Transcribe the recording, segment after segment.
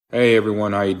Hey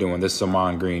everyone, how you doing? This is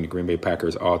Amon Green, the Green Bay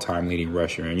Packers all-time leading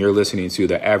rusher, and you're listening to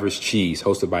The Average Cheese,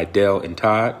 hosted by Dell and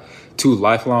Todd, two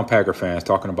lifelong Packer fans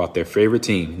talking about their favorite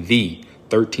team, the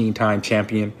 13-time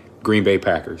champion Green Bay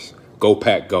Packers. Go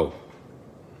Pack, go.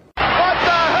 What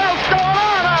the hell's going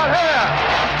on out here?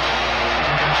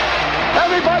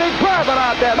 Everybody's grabbing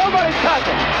out there. Nobody's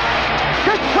touching.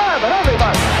 Just grabbing,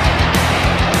 everybody.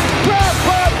 Grab,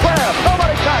 grab, grab.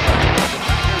 Nobody touching.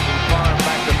 Farm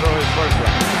back to throw his first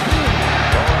round.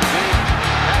 Going deep.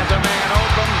 Has a man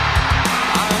open.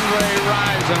 Andre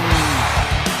Rison.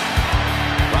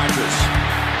 Rodgers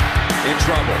in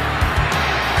trouble.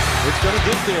 It's going to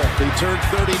get there. He turned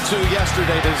 32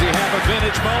 yesterday. Does he have a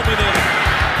vintage moment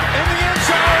in the end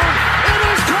zone? It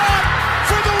is caught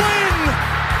for the win.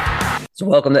 So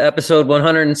welcome to episode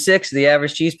 106 of the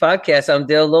Average Cheese Podcast. I'm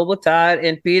Dale Lobo. Todd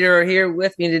and Peter are here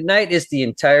with me tonight. It's the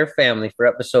entire family for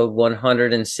episode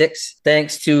 106.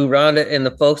 Thanks to Rhonda and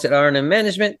the folks at R&M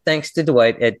Management. Thanks to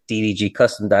Dwight at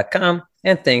ddgcustom.com.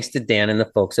 And thanks to Dan and the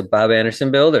folks at Bob Anderson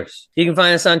Builders. You can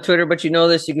find us on Twitter, but you know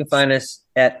this. You can find us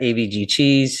at AVG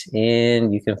Cheese,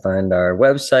 and you can find our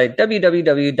website,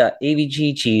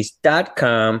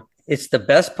 www.avgcheese.com. It's the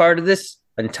best part of this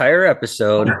entire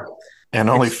episode. And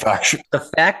only fact. The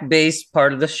fact-based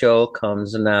part of the show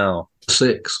comes now.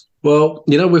 6. Well,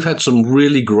 you know, we've had some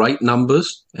really great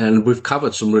numbers, and we've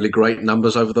covered some really great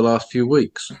numbers over the last few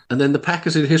weeks. And then the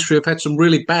Packers in history have had some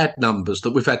really bad numbers that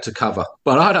we've had to cover.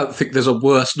 But I don't think there's a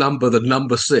worse number than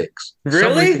number 6. Really?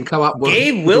 Somebody can come up with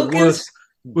Gabe Wilkins?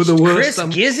 With the worst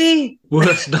Chris Gizzy?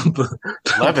 Worst number.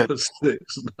 Levitt.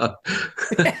 6. No.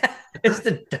 It's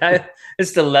the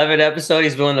 11th episode.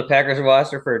 He's been on the Packers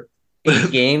roster for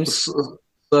 8 games.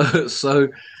 So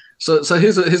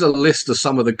here's a list of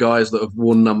some of the guys that have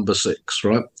worn number 6,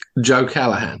 right? Joe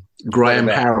Callahan, Graham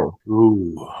Harrell.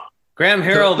 Ooh. Graham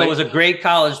Harrell, that was a great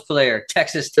college player,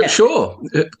 Texas Tech. Sure.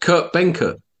 Kurt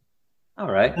Benkert. All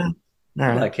right.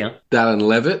 I like him. Dallin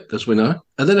Levitt, as we know.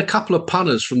 And then a couple of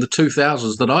punters from the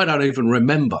 2000s that I don't even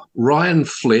remember. Ryan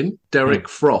Flynn, Derek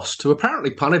Frost, who apparently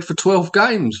punted for 12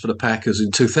 games for the Packers in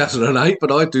 2008,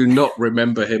 but I do not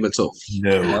remember him at all.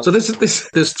 No. So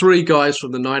there's 3 guys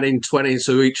from the 1920s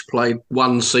who each played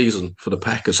 1 season for the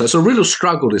Packers. So it's a real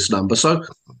struggle, this number. So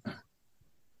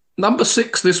number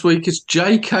 6 this week is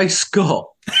J.K. Scott.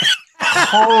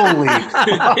 Holy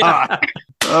fuck.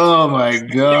 Oh, my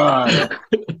God.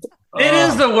 It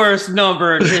is the worst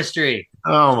number in history.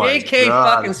 Oh, my J.K.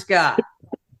 God. fucking Scott.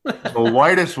 The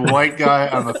whitest white guy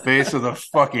on the face of the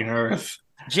fucking earth.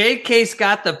 J.K.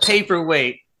 Scott, the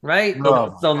paperweight, right?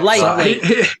 Oh, the lightweight.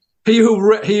 He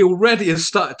already has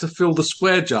started to fill the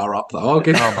square jar up, though. I'll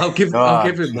give him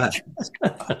that.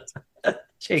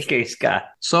 J.K. Scott.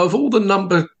 So of all the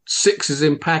number 6s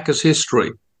in Packers history,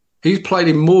 he's played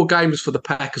in more games for the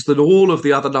Packers than all of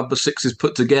the other number 6s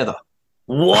put together.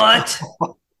 What?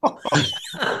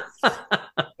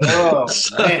 Oh,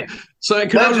 So it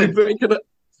can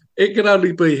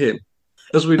only be him.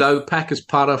 As we know, the Packers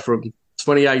punter from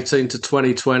 2018 to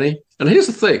 2020. And here's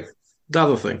the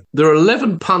other thing. There are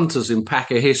 11 punters in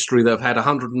Packer history that have had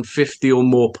 150 or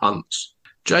more punts.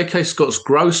 J.K. Scott's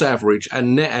gross average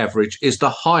and net average is the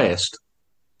highest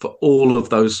for all of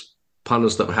those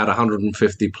punters that have had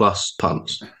 150 plus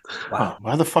punts. wow.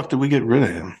 Why the fuck did we get rid of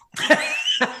him?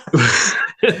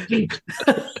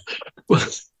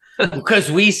 Because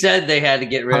we said they had to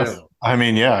get rid of him. I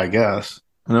mean, yeah, I guess.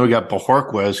 And then we got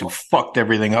Bojorquez, who fucked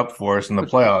everything up for us in the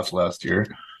playoffs last year.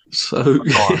 So,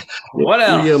 What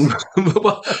else?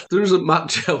 there isn't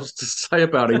much else to say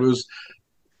about him. He was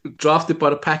drafted by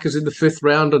the Packers in the 5th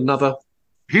round.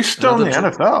 He's still in the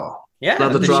NFL. Yeah,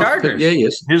 Another the draft Chargers. pick. Yeah, he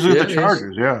is. He's with Yeah, the he is.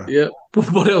 Chargers, yeah. Yeah.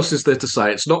 But what else is there to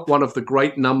say? It's not one of the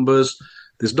great numbers.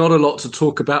 There's not a lot to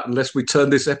talk about unless we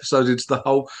turn this episode into the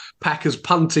whole Packers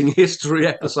punting history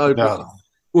episode. No.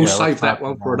 We'll Yeah, save let's that not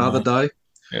one do for that. another day.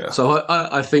 Yeah. So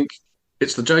I think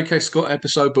it's the J.K. Scott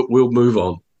episode, but we'll move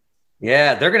on.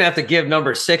 Yeah, they're going to have to give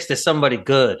number 6 to somebody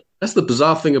good. That's the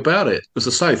bizarre thing about it. As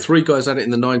I say, 3 guys had it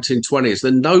in the 1920s.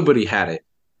 Then nobody had it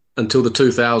until the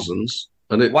 2000s.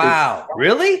 And Wow.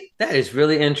 Really? That is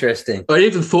really interesting. I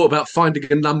even thought about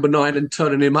finding a number 9 and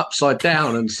turning him upside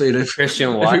down and seeing if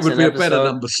Christian he Watson would be a better episode.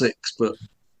 number 6. But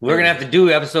We're going to have to do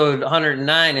episode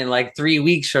 109 in like 3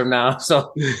 weeks from now.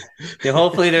 So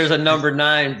hopefully there's a number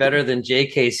 9 better than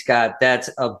J.K. Scott. That's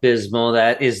abysmal.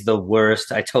 That is the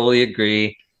worst. I totally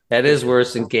agree. That is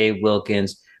worse than Gabe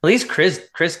Wilkins. At least Chris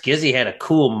Gizzy had a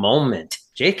cool moment.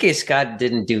 J.K. Scott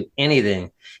didn't do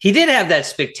anything. He did have that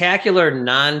spectacular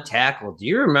non-tackle. Do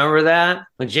you remember that?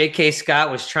 When J.K.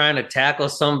 Scott was trying to tackle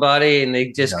somebody and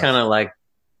they just kind of like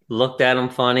looked at him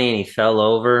funny and he fell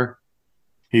over.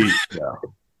 Yeah.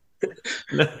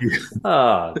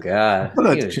 Oh God!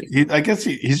 I guess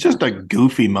he's just a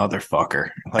goofy motherfucker.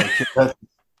 Like,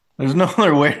 there's no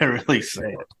other way to really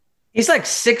say it. He's like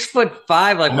 6'5",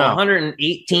 like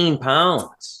 118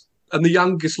 pounds. And the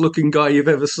youngest looking guy you've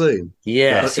ever seen.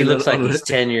 Yes, he looks like he's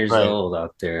 10 years old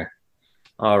out there.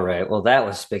 All right. Well, that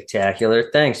was spectacular.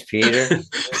 Thanks, Peter.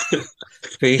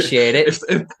 Appreciate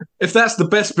it. If that's the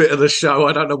best bit of the show,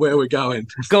 I don't know where we're going.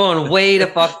 Going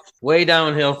way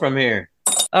downhill from here.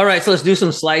 All right, so let's do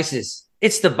some slices.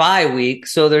 It's the bye week,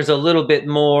 so there's a little bit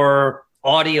more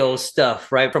audio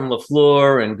stuff, right, from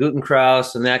LaFleur and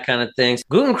Gutenkraus and that kind of thing.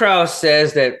 Gutenkraus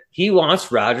says that he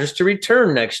wants Rodgers to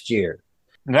return next year.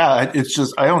 Yeah, it's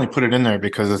just I only put it in there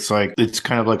because it's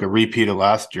kind of like a repeat of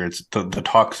last year. It's the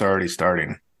talk's already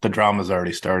starting. The drama's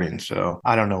already starting, so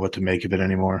I don't know what to make of it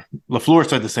anymore. LaFleur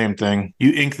said the same thing.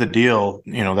 You ink the deal,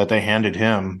 that they handed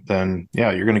him, then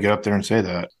yeah, you're going to get up there and say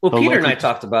that. Well, Peter and I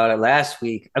talked about it last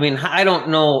week. I mean, I don't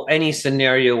know any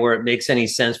scenario where it makes any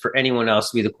sense for anyone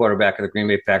else to be the quarterback of the Green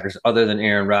Bay Packers other than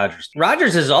Aaron Rodgers.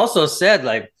 Rodgers has also said,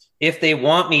 like, if they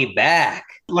want me back.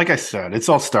 Like I said, it's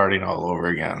all starting all over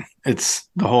again. It's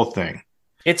the whole thing.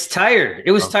 It's tired.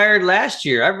 It was tired last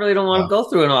year. I really don't want to go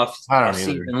through an off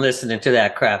season listening to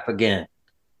that crap again.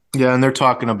 Yeah, and they're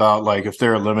talking about, like, if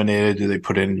they're eliminated, do they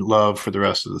put in Love for the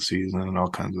rest of the season and all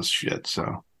kinds of shit.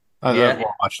 So I've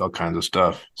watched all kinds of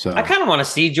stuff. So I kind of want to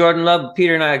see Jordan Love.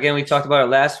 Peter and I, again, we talked about it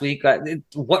last week.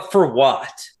 What for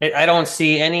what? I don't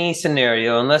see any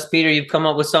scenario, unless, Peter, you've come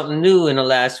up with something new in the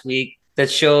last week that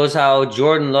shows how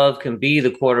Jordan Love can be the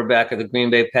quarterback of the Green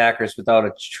Bay Packers without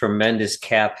a tremendous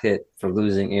cap hit for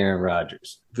losing Aaron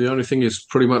Rodgers. The only thing is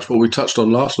pretty much what we touched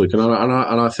on last week. And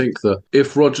I think that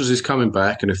if Rodgers is coming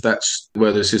back and if that's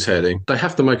where this is heading, they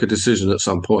have to make a decision at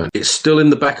some point. It's still in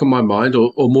the back of my mind,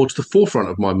 or more to the forefront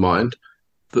of my mind,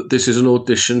 that this is an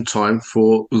audition time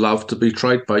for Love to be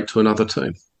trade bait to another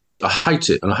team. I hate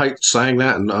it, and I hate saying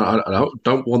that, and I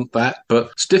don't want that,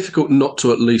 but it's difficult not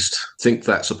to at least think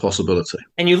that's a possibility.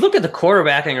 And you look at the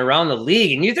quarterbacking around the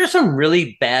league, and there's some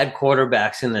really bad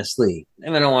quarterbacks in this league.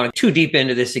 I don't want to too deep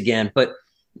into this again, but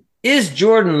is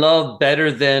Jordan Love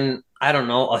better than, I don't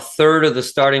know, a third of the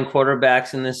starting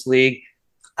quarterbacks in this league?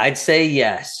 I'd say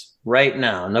yes, right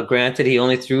now. Now, granted, he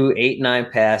only threw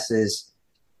 8-9 passes.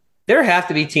 There have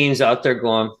to be teams out there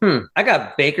going, I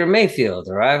got Baker Mayfield,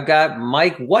 or I've got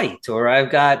Mike White, or I've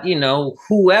got,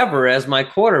 whoever as my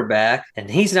quarterback, and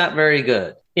he's not very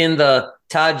good. In the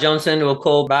Todd jumps into a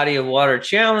cold body of water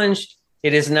challenge,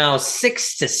 it is now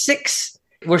 6-6.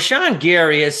 Rashawn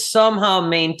Gary has somehow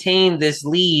maintained this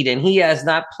lead, and he has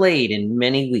not played in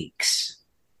many weeks.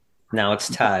 Now it's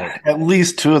tied. At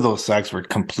least 2 of those sacks were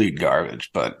complete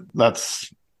garbage, but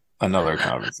that's another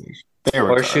conversation.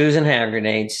 Horseshoes and hand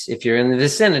grenades, if you're in the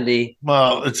vicinity.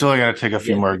 Well, it's only going to take a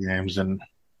few more games, and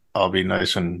I'll be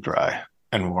nice and dry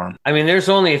and warm. I mean, there's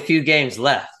only a few games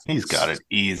left. He's got it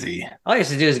easy. All he has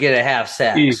to do is get a half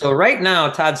sack. Easy. So right now,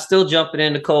 Todd's still jumping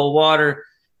into cold water.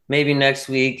 Maybe next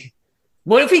week.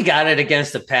 What if he got it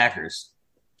against the Packers?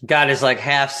 Got his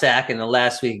half sack in the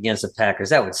last week against the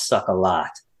Packers. That would suck a lot.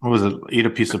 What was it? Eat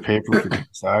a piece of paper for 2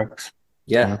 sacks?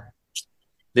 Yeah.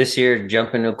 This year,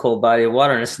 jump into a cold body of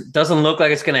water, and it doesn't look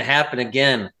like it's going to happen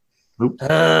again.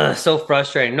 So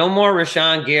frustrating. No more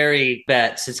Rashawn Gary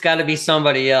bets. It's got to be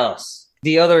somebody else.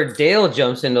 The other Dale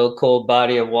jumps into a cold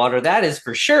body of water. That is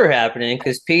for sure happening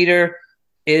because Peter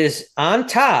is on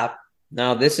top.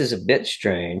 Now, this is a bit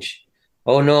strange.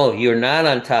 Oh, no, you're not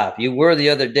on top. You were the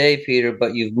other day, Peter,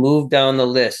 but you've moved down the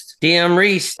list. DM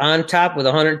Reese on top with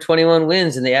 121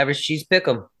 wins in the average cheese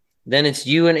pick'em. Then it's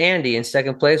you and Andy in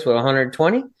second place with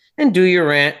 120. And Do Your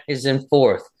Rant is in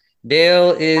fourth.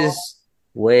 Dale is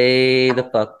way the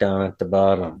fuck down at the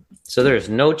bottom. So there's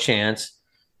no chance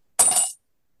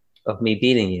of me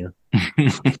beating you.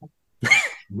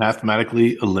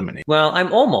 Mathematically eliminated. Well,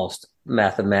 I'm almost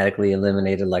mathematically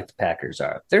eliminated like the Packers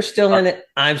are. They're still in it.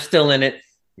 I'm still in it.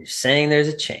 You're saying there's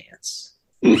a chance.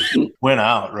 Win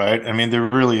out, right? I mean, there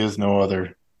really is no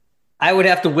other. I would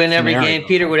have to win every game.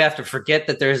 Peter would have to forget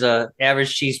that there's a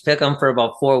average cheese pick'em for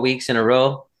about 4 weeks in a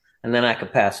row, and then I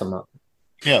could pass them up.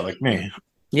 Yeah, like me.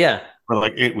 Yeah. For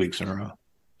 8 weeks in a row.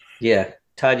 Yeah.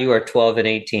 Todd, you are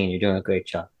 12-18. You're doing a great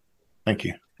job. Thank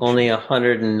you. Only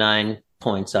 109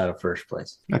 points out of first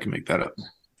place. I can make that up.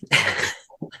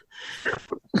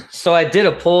 So I did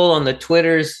a poll on the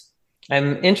Twitters.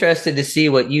 I'm interested to see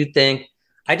what you think.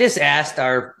 I just asked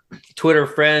our Twitter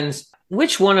friends,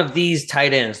 which one of these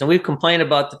tight ends, now we've complained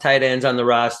about the tight ends on the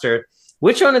roster,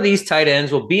 which one of these tight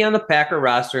ends will be on the Packer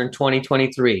roster in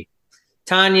 2023?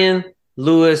 Tanyan,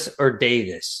 Lewis, or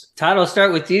Davis? Todd, I'll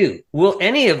start with you. Will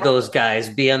any of those guys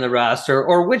be on the roster,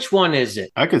 or which one is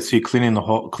it? I could see cleaning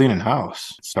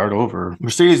house, start over.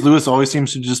 Mercedes Lewis always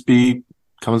seems to just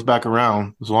comes back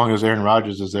around. As long as Aaron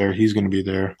Rodgers is there, he's going to be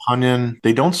there. Hunyan,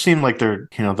 they don't seem like they're,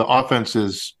 the offense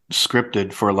is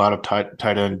scripted for a lot of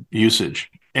tight end usage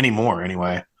anymore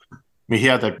anyway. I mean, he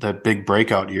had that big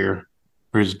breakout year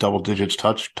for his double digits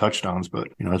touchdowns, but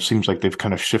it seems like they've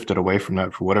kind of shifted away from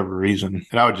that for whatever reason.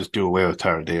 And I would just do away with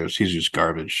Tyler Davis. He's just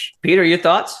garbage. Peter, your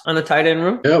thoughts on the tight end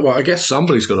room? Yeah, well, I guess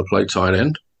somebody's going to play tight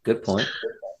end. Good point.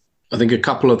 I think a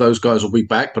couple of those guys will be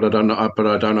back, but I don't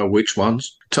know which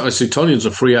ones. I see Tonyan's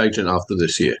a free agent after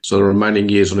this year, so the remaining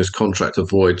years on his contract are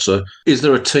void. So is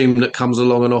there a team that comes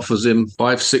along and offers him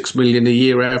 $5-6 million a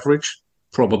year average?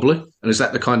 Probably. And is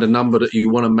that the kind of number that you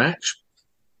want to match?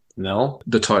 No.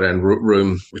 The tight end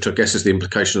room, which I guess is the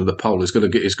implication of the poll, is going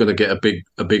to get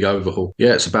a big overhaul.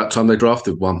 Yeah, it's about time they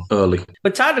drafted one early.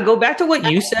 But Todd, to go back to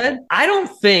what you said, I don't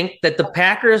think that the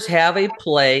Packers have a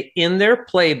play in their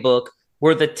playbook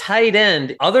where the tight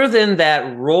end, other than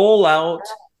that roll out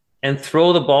and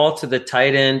throw the ball to the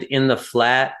tight end in the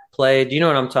flat play. Do you know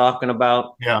what I'm talking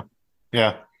about?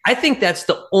 Yeah. I think that's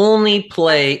the only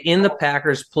play in the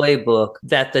Packers playbook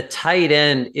that the tight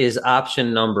end is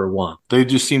option number one. They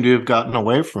just seem to have gotten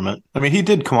away from it. I mean, he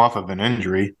did come off of an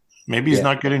injury. Maybe he's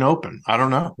not getting open. I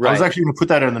don't know. Right. I was actually going to put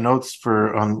that in the notes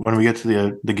for when we get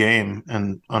to the game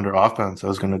and under offense. I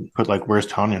was going to put where's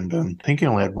Tonyan been? I think he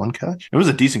only had one catch. It was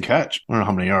a decent catch. I don't know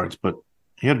how many yards, but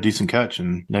he had a decent catch,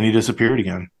 and then he disappeared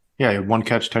again. Yeah, he had one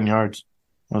catch, 10 yards.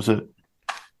 That was it.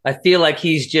 I feel like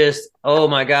he's just, oh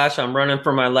my gosh, I'm running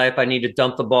for my life. I need to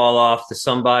dump the ball off to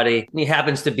somebody. And he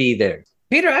happens to be there.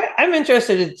 Peter, I'm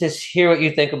interested to hear what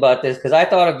you think about this, because I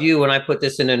thought of you when I put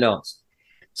this in the notes.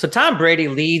 So Tom Brady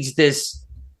leads this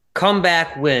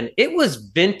comeback win. It was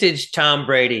vintage Tom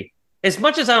Brady. As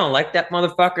much as I don't like that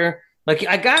motherfucker,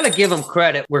 I got to give him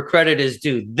credit where credit is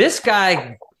due. This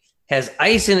guy has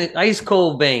ice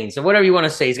cold veins, or whatever you want to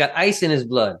say. He's got ice in his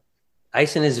blood,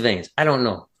 ice in his veins. I don't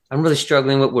know. I'm really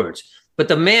struggling with words. But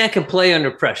the man can play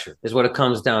under pressure is what it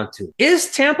comes down to. Is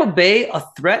Tampa Bay a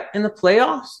threat in the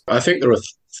playoffs? I think they're a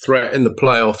threat in the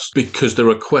playoffs because there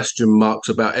are question marks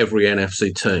about every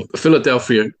NFC team.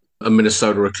 Philadelphia and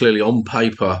Minnesota are clearly on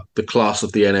paper the class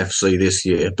of the NFC this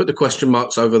year. But the question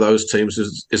marks over those teams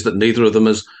is that neither of them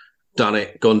has done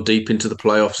it, gone deep into the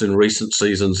playoffs in recent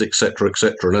seasons, et cetera, et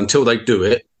cetera. And until they do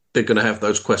it, they're going to have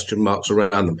those question marks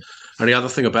around them. And the other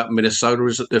thing about Minnesota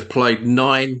is that they've played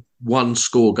 9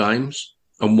 one-score games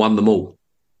and won them all.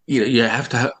 You have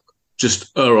to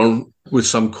just err on with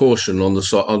some caution on the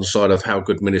side of how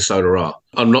good Minnesota are.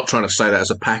 I'm not trying to say that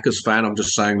as a Packers fan. I'm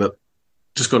just saying that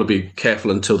just got to be careful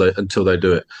until they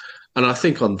do it. And I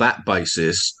think on that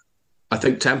basis, I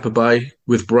think Tampa Bay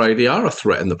with Brady are a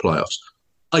threat in the playoffs.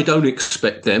 I don't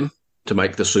expect them to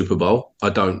make the Super Bowl. I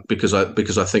don't, because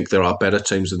I think there are better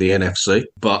teams in the NFC.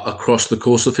 But across the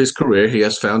course of his career, he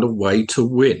has found a way to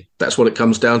win. That's what it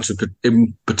comes down to,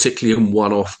 particularly in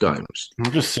one-off games.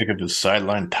 I'm just sick of his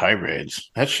sideline tirades.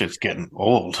 That shit's getting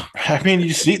old. I mean,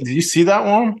 did you see that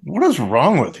one? What is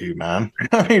wrong with you, man?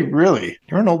 I mean, really,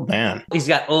 you're an old man. He's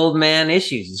got old man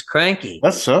issues. He's cranky.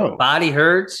 That's so. Body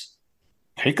hurts.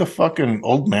 Take a fucking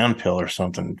old man pill or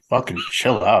something. Fucking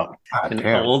chill out. God,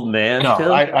 old man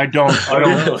pill? I don't.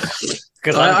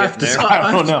 Because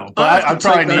I don't know. But I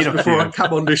probably need them before I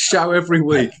come on this show every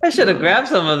week. I should have grabbed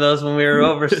some of those when we were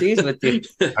overseas with you.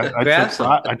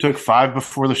 I took 5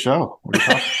 before the show.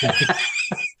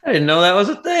 I didn't know that was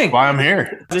a thing. Why I'm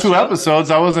here. 2 episodes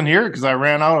I wasn't here because I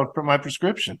ran out of my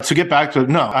prescription. To get back to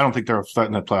no, I don't think they're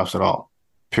threatening the playoffs at all.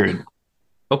 Period.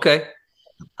 Okay.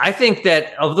 I think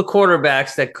that of the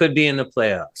quarterbacks that could be in the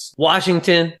playoffs,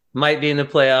 Washington might be in the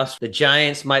playoffs. The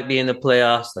Giants might be in the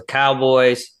playoffs. The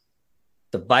Cowboys,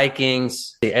 the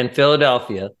Vikings, and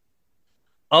Philadelphia.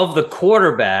 Of the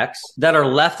quarterbacks that are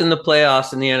left in the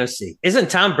playoffs in the NFC,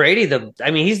 isn't Tom Brady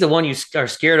he's the one you are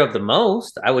scared of the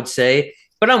most, I would say.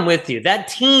 But I'm with you. That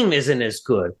team isn't as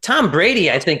good. Tom Brady,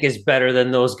 I think, is better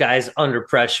than those guys under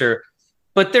pressure,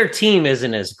 but their team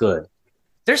isn't as good.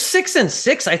 They're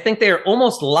 6-6. I think they're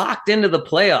almost locked into the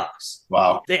playoffs.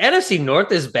 Wow. The NFC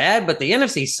North is bad, but the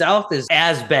NFC South is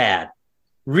as bad.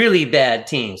 Really bad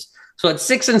teams. So at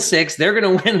 6-6, they're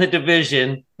going to win the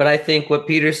division. But I think what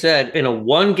Peter said, in a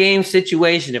one-game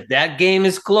situation, if that game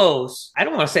is close, I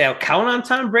don't want to say I'll count on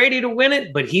Tom Brady to win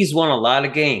it, but he's won a lot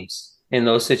of games in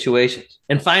those situations.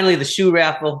 And finally, the shoe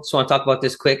raffle. So I want to talk about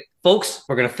this quick. Folks,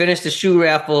 we're going to finish the shoe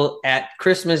raffle at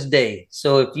Christmas Day.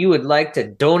 So if you would like to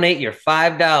donate your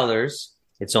 $5,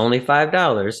 It's only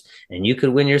 $5, and you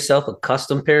could win yourself a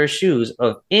custom pair of shoes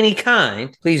of any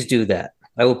kind. Please do that.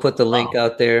 I will put the link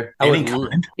out there. Any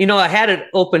kind? I had it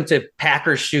open to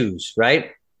Packer shoes,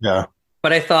 right? Yeah.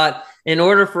 But I thought in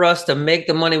order for us to make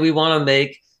the money we want to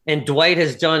make, and Dwight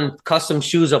has done custom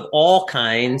shoes of all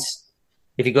kinds.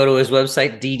 If you go to his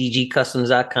website,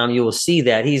 ddgcustoms.com, you will see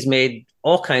that he's made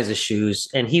all kinds of shoes,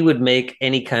 and he would make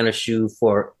any kind of shoe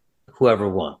for whoever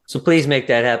won. So please make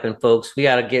that happen, folks. We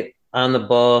got to get on the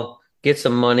ball, get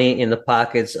some money in the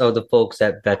pockets of the folks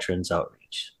at Veterans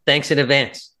Outreach. Thanks in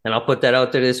advance, and I'll put that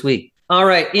out there this week. All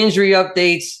right, injury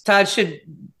updates. Todd, should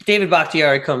David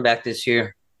Bakhtiari come back this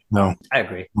year? No. I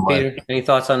agree. Why? Peter, any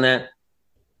thoughts on that?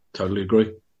 Totally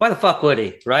agree. Why the fuck would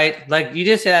he, right? Like, you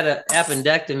just had an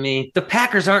appendectomy. The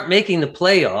Packers aren't making the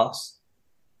playoffs,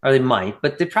 or they might,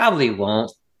 but they probably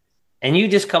won't. And you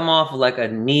just come off of like a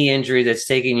knee injury that's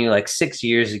taking you like 6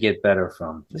 years to get better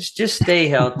from. Just stay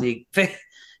healthy,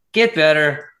 get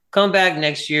better, come back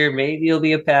next year. Maybe you'll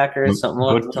be a Packer. It's something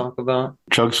we'll have to talk about.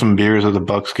 Chug some beers at the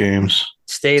Bucks games.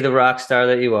 Stay the rock star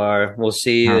that you are. We'll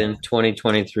see you in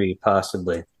 2023,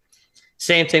 possibly.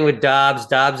 Same thing with Dobbs.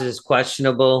 Dobbs is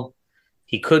questionable.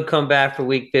 He could come back for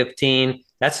week 15.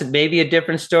 That's maybe a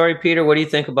different story, Peter. What do you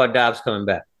think about Dobbs coming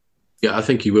back? Yeah, I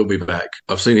think he will be back.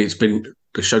 I've seen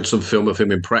they showed some film of him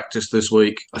in practice this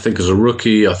week. I think as a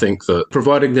rookie, I think that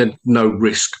providing there's no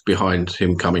risk behind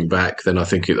him coming back, then I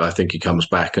think he comes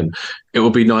back. And it will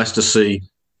be nice to see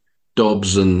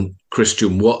Dobbs and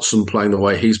Christian Watson playing the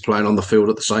way he's playing on the field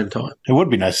at the same time. It would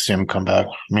be nice to see him come back.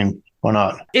 I mean, why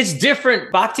not? It's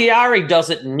different. Bakhtiari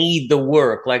doesn't need the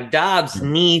work. Like Dobbs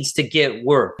needs to get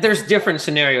work. There's different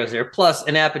scenarios there. Plus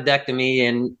an appendectomy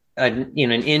and an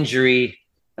injury.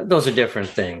 Those are different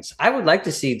things. I would like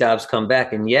to see Dobbs come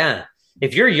back. And yeah,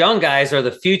 if your young guys are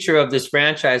the future of this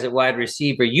franchise at wide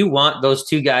receiver, you want those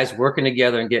two guys working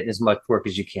together and getting as much work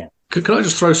as you can. Can I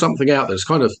just throw something out there? It's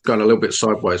kind of going a little bit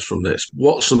sideways from this.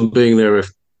 Watson being there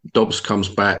if Dobbs comes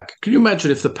back. Can you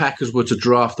imagine if the Packers were to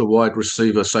draft a wide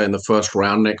receiver, say in the first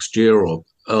round next year or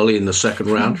early in the second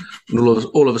round, and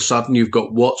all of a sudden you've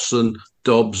got Watson,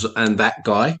 Dobbs, and that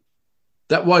guy?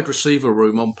 That wide receiver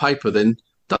room on paper then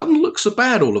doesn't look so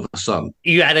bad all of a sudden.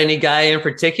 You had any guy in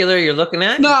particular you're looking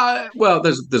at? No, well,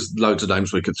 there's loads of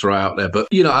names we could throw out there, but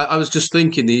I was just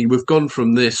thinking we've gone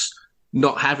from this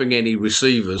not having any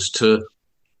receivers to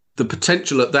the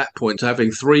potential at that point to having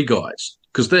three guys,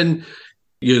 because then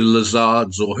your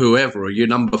Lazards or whoever are your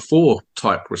number 4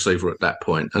 type receiver at that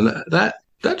point, and that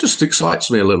just excites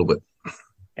me a little bit.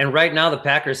 And right now the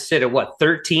Packers sit at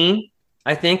 13,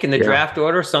 I think, in the draft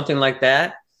order, something like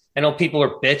that. I know people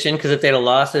are bitching because if they'd have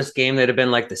lost this game, they'd have been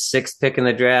like the 6th pick in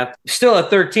the draft. Still at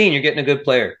 13, you're getting a good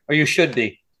player, or you should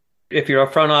be. If your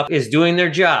front office is doing their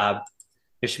job,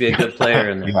 there should be a good player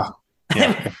in there.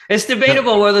 Yeah. It's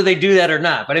debatable whether they do that or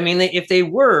not. But I mean, if they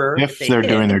were. If they're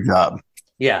doing their job.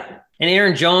 Yeah. And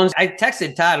Aaron Jones, I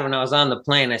texted Todd when I was on the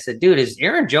plane. I said, dude, is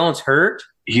Aaron Jones hurt?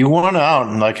 He went out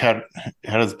and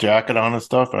had his jacket on and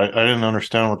stuff. But I didn't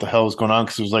understand what the hell was going on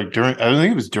because it was I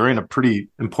think it was during a pretty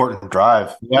important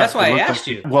drive. Yeah, that's why I asked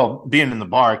you. Well, being in the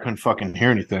bar, I couldn't fucking hear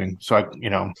anything. So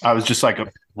I was just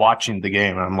watching the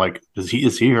game. And I'm like, is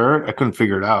he hurt? I couldn't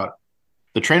figure it out.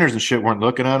 The trainers and shit weren't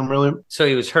looking at him really. So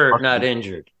he was hurt, not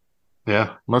injured.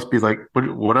 Yeah, must be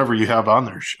whatever you have on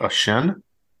there, a shin.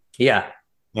 Yeah.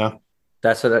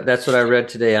 That's what I read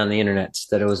today on the internet,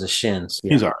 that it was a shin. So,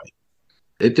 He's all right.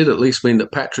 It did at least mean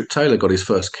that Patrick Taylor got his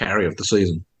first carry of the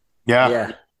season.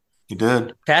 Yeah, he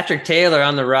did. Patrick Taylor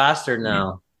on the roster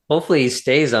now. Hopefully he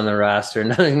stays on the roster and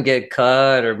doesn't get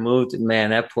cut or moved. Man,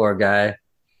 that poor guy.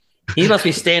 He must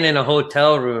be staying in a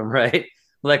hotel room, right?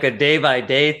 Like a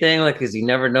day-by-day thing, because he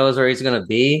never knows where he's going to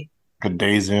be. Good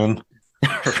days in.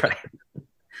 Right.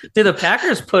 Did the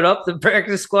Packers put up the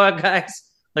practice squad guys?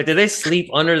 Did they sleep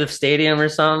under the stadium or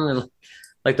something?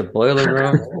 Like the boiler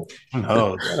room?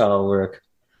 No. That'll work.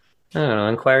 I don't know.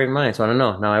 Inquiring minds want to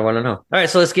know. Now I want to know. All right,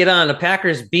 so let's get on. The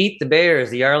Packers beat the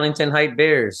Bears, the Arlington Heights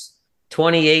Bears,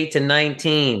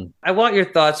 28-19. I want your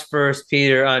thoughts first,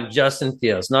 Peter, on Justin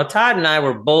Fields. Now, Todd and I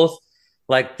were both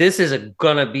this is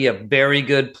going to be a very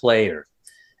good player.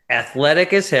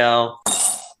 Athletic as hell,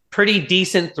 pretty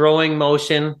decent throwing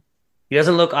motion. He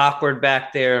doesn't look awkward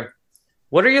back there.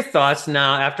 What are your thoughts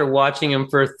now after watching him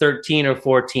for 13 or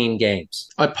 14 games?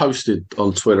 I posted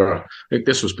on Twitter, I think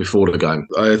this was before the game,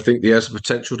 I think he has the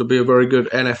potential to be a very good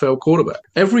NFL quarterback.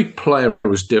 Every player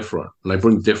is different, and they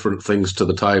bring different things to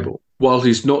the table. While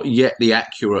he's not yet the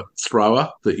accurate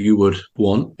thrower that you would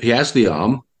want, he has the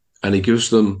arm, and he gives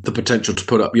them the potential to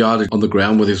put up yardage on the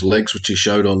ground with his legs, which he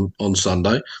showed on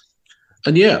Sunday.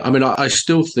 And yeah, I mean, I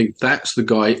still think that's the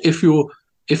guy. If you're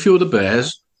if you're the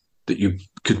Bears, that you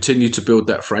continue to build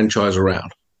that franchise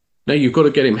around. Now you've got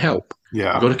to get him help.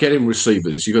 Yeah. You've got to get him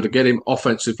receivers. You've got to get him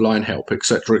offensive line help, et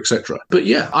cetera, et cetera. But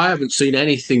yeah, I haven't seen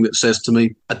anything that says to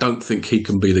me, I don't think he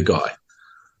can be the guy.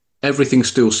 Everything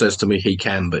still says to me he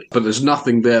can be. But there's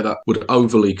nothing there that would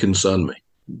overly concern me.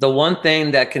 The one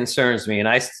thing that concerns me, and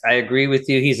I agree with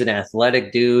you, he's an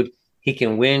athletic dude. He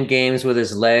can win games with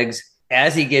his legs.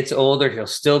 As he gets older, he'll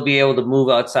still be able to move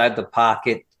outside the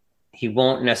pocket. He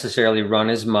won't necessarily run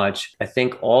as much. I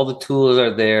think all the tools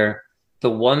are there.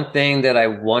 The one thing that I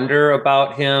wonder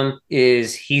about him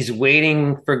is he's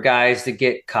waiting for guys to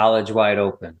get college wide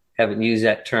open. Haven't used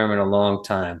that term in a long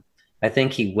time. I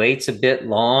think he waits a bit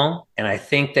long, and I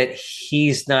think that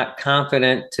he's not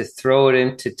confident to throw it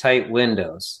into tight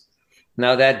windows.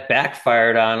 Now that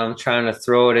backfired on him, trying to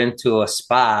throw it into a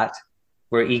spot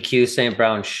where EQ St.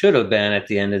 Brown should have been at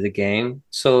the end of the game.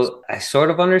 So I sort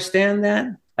of understand that.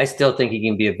 I still think he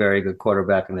can be a very good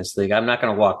quarterback in this league. I'm not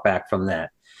going to walk back from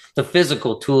that. The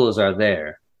physical tools are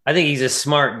there. I think he's a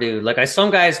smart dude. Like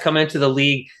some guys come into the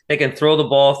league, they can throw the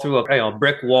ball through a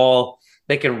brick wall.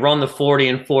 They can run the 40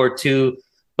 and 4.2,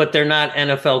 but they're not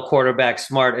NFL quarterback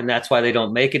smart, and that's why they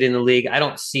don't make it in the league. I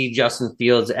don't see Justin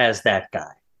Fields as that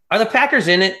guy. Are the Packers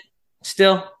in it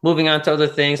still? Moving on to other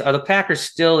things. Are the Packers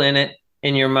still in it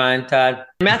in your mind, Todd?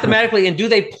 Mathematically, and do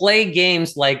they play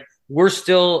games like we're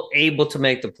still able to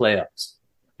make the playoffs?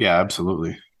 Yeah,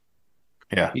 absolutely.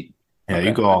 Yeah. Yeah, Okay.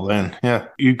 You go all in. Yeah.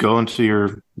 You go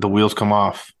into the wheels come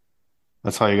off.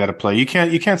 That's how you got to play. You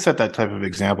can't set that type of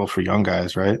example for young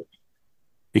guys, right?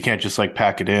 You can't just like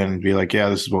pack it in and be like, yeah,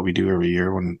 this is what we do every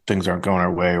year when things aren't going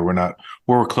our way, or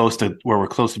we're close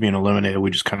to being eliminated.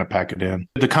 We just kind of pack it in.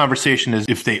 The conversation is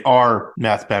if they are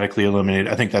mathematically eliminated,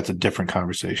 I think that's a different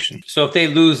conversation. So if they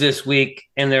lose this week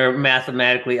and they're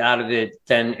mathematically out of it,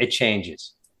 then it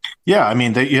changes. Yeah. I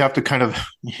mean, you have to kind of,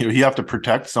 you have to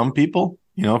protect some people,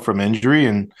 from injury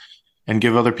and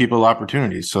give other people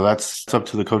opportunities. So that's up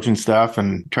to the coaching staff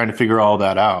and trying to figure all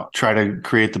that out. Try to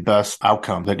create the best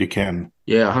outcome that you can.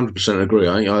 Yeah, 100% agree.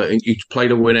 I think you play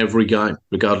to win every game,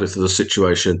 regardless of the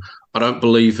situation. I don't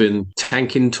believe in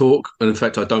tanking talk. And in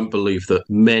fact, I don't believe that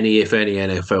many, if any,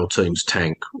 NFL teams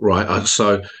tank, right?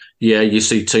 So, yeah, you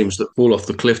see teams that fall off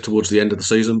the cliff towards the end of the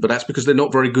season, but that's because they're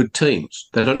not very good teams.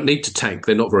 They don't need to tank.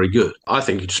 They're not very good. I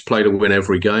think you just play to win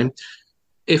every game.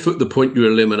 If at the point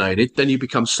you're eliminated, then you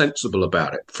become sensible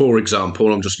about it. For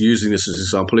example, I'm just using this as an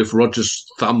example. If Rodgers'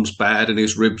 thumb's bad and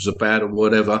his ribs are bad or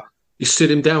whatever, you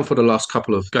sit him down for the last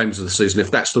couple of games of the season if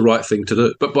that's the right thing to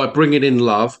do. But by bringing in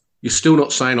Love, you're still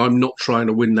not saying I'm not trying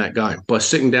to win that game. By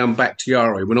sitting down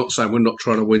Bakhtiari, we're not saying we're not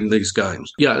trying to win these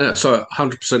games. Yeah, so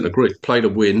 100% agree. Play to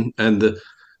win, and the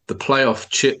playoff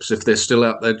chips, if they're still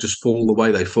out there, just fall the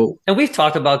way they fall. And we've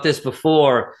talked about this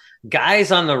before.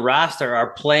 Guys on the roster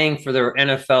are playing for their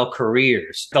NFL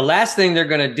careers. The last thing they're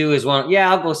going to do is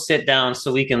I'll go sit down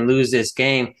so we can lose this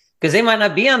game, because they might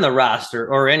not be on the roster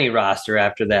or any roster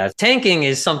after that. Tanking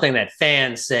is something that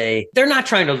fans say they're not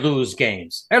trying to lose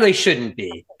games, or they shouldn't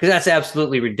be, because that's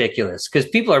absolutely ridiculous, because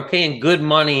people are paying good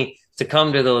money to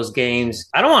come to those games.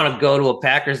 I don't want to go to a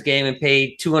Packers game and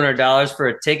pay $200 for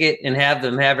a ticket and have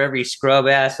them have every scrub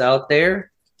ass out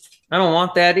there. I don't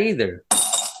want that either.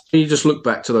 You just look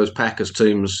back to those Packers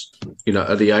teams,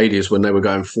 at the 80s when they were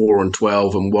going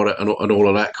 4-12 and all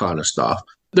of that kind of stuff.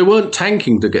 They weren't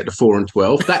tanking to get to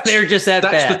 4-12. They're just that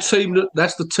bad.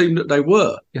 That's the team that they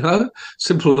were.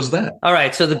 Simple as that. All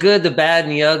right. So the good, the bad,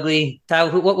 and the ugly. Ty,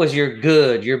 what was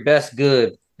your best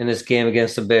good in this game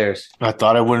against the Bears? I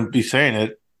thought I wouldn't be saying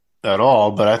it at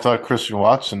all, but I thought Christian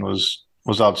Watson was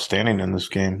outstanding in this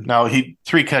game. Now,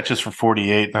 3 catches for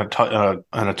 48 and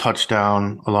a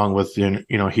touchdown, along with,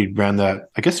 he ran that,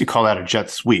 I guess you call that a jet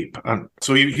sweep.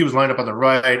 So he was lined up on the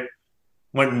right,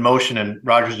 went in motion, and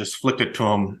Rodgers just flicked it to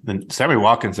him. And Sammy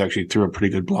Watkins actually threw a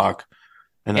pretty good block.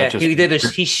 And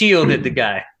he shielded the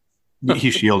guy.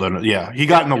 He shielded it. Yeah, he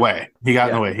got in the way. He got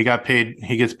in the way. He got paid.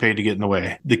 He gets paid to get in the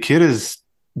way. The kid is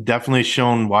definitely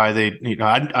shown why they,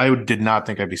 I did not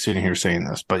think I'd be sitting here saying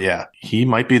this, but yeah, he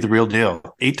might be the real deal.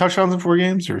 8 touchdowns in 4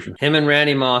 games? Him and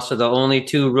Randy Moss are the only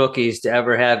 2 rookies to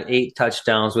ever have 8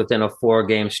 touchdowns within a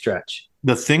 4-game stretch.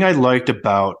 The thing I liked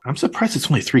about, I'm surprised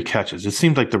it's only 3 catches. It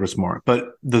seemed like there was more, but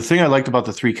the thing I liked about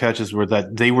the 3 catches were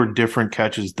that they were different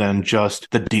catches than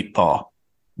just the deep ball.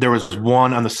 There was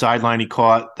one on the sideline he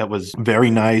caught that was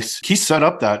very nice. He set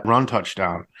up that run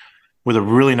touchdown. with a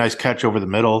really nice catch over the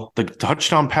middle. The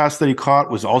touchdown pass that he caught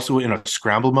was also in a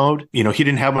scramble mode. He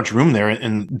didn't have much room there,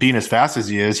 and being as fast as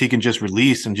he is, he can just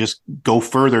release and just go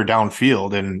further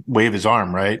downfield and wave his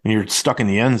arm, right? And you're stuck in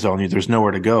the end zone. There's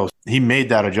nowhere to go. He made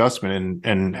that adjustment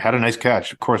and had a nice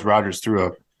catch. Of course, Rodgers threw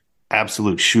a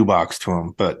absolute shoebox to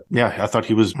him. But yeah, I thought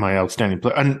he was my outstanding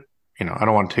player. And, I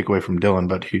don't want to take away from Dillon,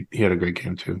 but he had a great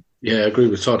game too. Yeah, I agree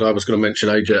with Todd. I was going to mention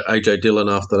AJ Dillon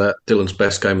after that. Dillon's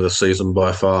best game of the season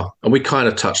by far. And we kind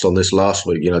of touched on this last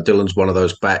week. Dillon's one of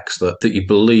those backs that you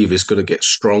believe is going to get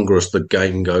stronger as the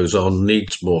game goes on,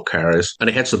 needs more carries. And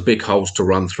he had some big holes to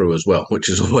run through as well, which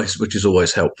is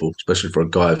always helpful, especially for a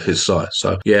guy of his size.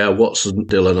 So yeah, Watson,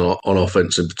 Dillon on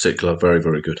offense in particular, very,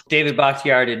 very good. David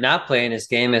Bakhtiari did not play in this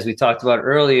game, as we talked about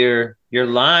earlier. Your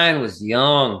line was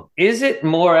young. Is it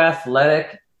more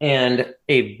athletic and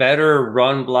a better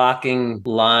run blocking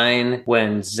line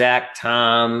when Zach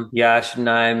Tom, Yosh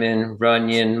Nijman,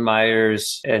 Runyon,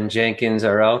 Myers, and Jenkins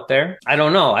are out there? I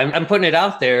don't know. I'm putting it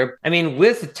out there. I mean,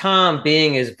 with Tom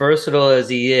being as versatile as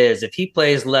he is, if he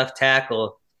plays left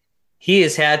tackle, he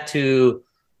has had to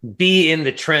be in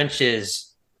the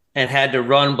trenches and had to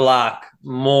run block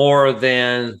more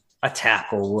than a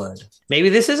tackle would. Maybe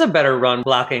this is a better run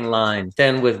blocking line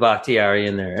than with Bakhtiari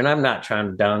in there. And I'm not trying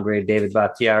to downgrade David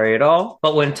Bakhtiari at all.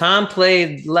 But when Tom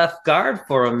played left guard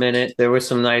for a minute, there were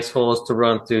some nice holes to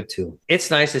run through too. It's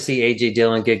nice to see A.J.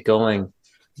 Dillon get going.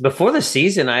 Before the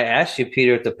season, I asked you,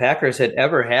 Peter, if the Packers had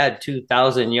ever had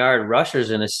 2,000-yard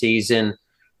rushers in a season.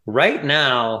 Right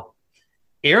now,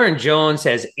 Aaron Jones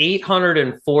has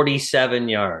 847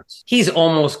 yards. He's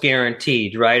almost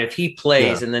guaranteed, right? If he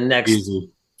plays in the next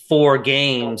 4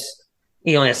 games,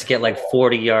 he only has to get like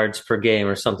 40 yards per game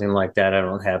or something like that.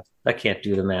 I can't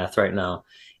do the math right now.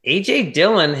 A.J.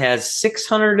 Dillon has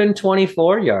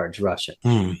 624 yards rushing.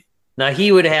 Now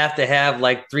he would have to have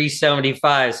like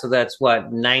 375. So that's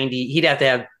what, 90. He'd have to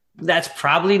have, that's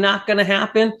probably not going to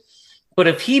happen. But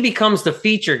if he becomes the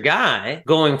feature guy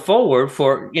going forward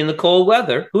in the cold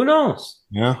weather, who knows?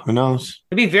 Yeah, who knows?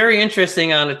 It'd be very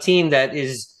interesting on a team that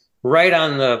is right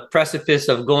on the precipice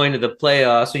of going to the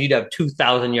playoffs, so you'd have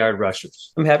 2,000-yard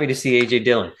rushers. I'm happy to see A.J.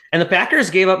 Dillon. And the Packers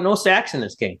gave up no sacks in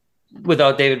this game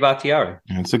without David Bakhtiari.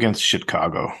 It's against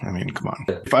Chicago. I mean, come on.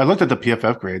 If I looked at the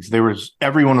PFF grades,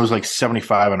 everyone was like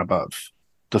 75 and above,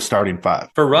 the starting 5.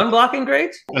 For run blocking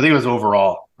grades? I think it was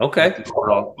overall. Okay.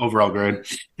 Overall grade.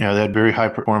 Yeah, they had very high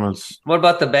performance. What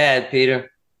about the bad,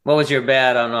 Peter? What was your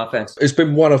bad on offense? It's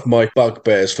been one of my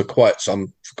bugbears for quite some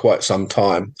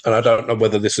time, and I don't know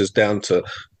whether this is down to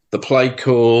the play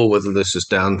call, whether this is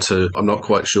down to, I'm not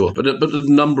quite sure, but the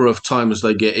number of times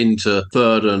they get into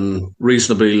third and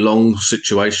reasonably long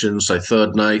situations, say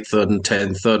 3rd and 8, 3rd and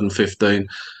 10, 3rd and 15,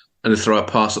 and they throw a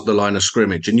pass at the line of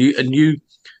scrimmage. And you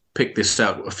picked this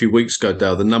out a few weeks ago,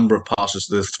 Dale, the number of passes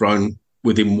they've thrown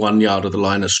within 1 yard of the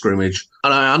line of scrimmage.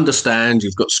 And I understand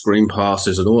you've got screen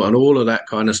passes and all of that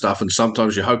kind of stuff. And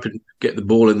sometimes you're hoping to get the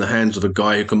ball in the hands of a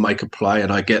guy who can make a play,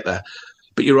 and I get that.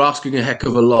 But you're asking a heck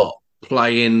of a lot,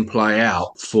 play in, play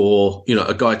out, for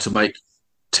a guy to make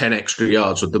 10 extra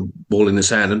yards with the ball in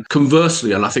his hand. And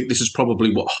conversely, and I think this is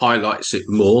probably what highlights it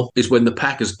more, is when the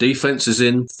Packers defense is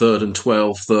in 3rd and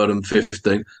 12, 3rd and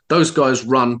 15, those guys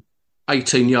run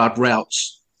 18-yard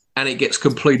routes, and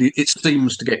it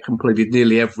seems to get completed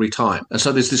nearly every time. And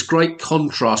so there's this great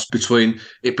contrast between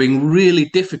it being really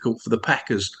difficult for the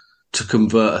Packers to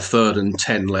convert a 3rd and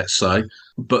 10, let's say,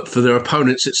 but for their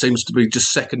opponents, it seems to be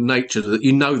just second nature that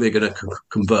they're going to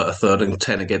convert a 3rd and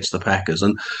 10 against the Packers.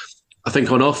 And I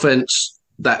think on offense,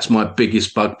 that's my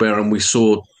biggest bugbear, and we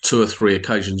saw 2 or 3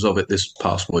 occasions of it this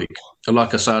past week. And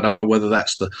like I said, I don't know whether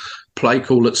that's the play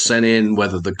call that's sent in,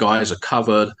 whether the guys are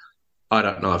covered. I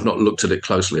don't know. I've not looked at it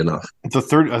closely enough. I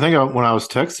think when I was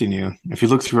texting you, if you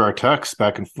look through our texts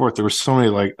back and forth, there were so many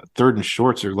like 3rd and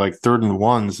shorts or like 3rd and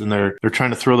 1s, and they're trying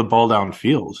to throw the ball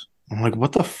downfield. I'm like,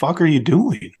 what the fuck are you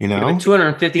doing? A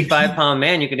 255-pound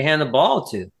man you could hand the ball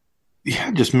to.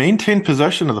 Yeah, just maintain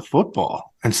possession of the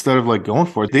football instead of like going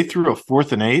for it. They threw a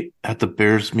 4th and 8 at the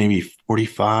Bears, maybe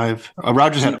 45.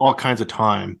 Rodgers had all kinds of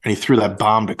time, and he threw that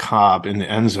bomb to Cobb in the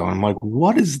end zone. I'm like,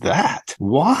 what is that?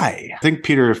 Why? I think,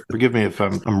 Peter, forgive me if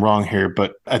I'm wrong here,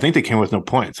 but I think they came with no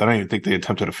points. I don't even think they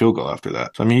attempted a field goal after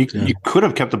that. So, I mean, you could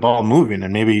have kept the ball moving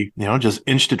and maybe, just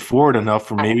inched it forward enough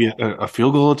for maybe a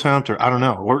field goal attempt, or I don't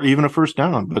know, or even a first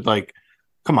down. But like,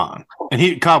 come on.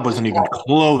 And Cobb wasn't even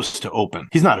close to open.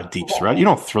 He's not a deep threat. You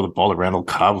don't throw the ball to Randall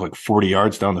Cobb like 40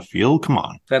 yards down the field. Come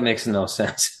on. That makes no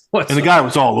sense. And the guy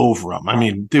was all over him. I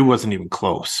mean, it wasn't even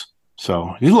close.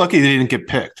 So he's lucky they didn't get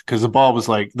picked, because the ball was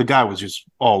like, the guy was just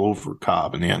all over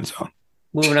Cobb in the end zone.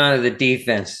 Moving on to the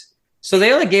defense. So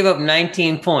they only gave up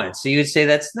 19 points. So you would say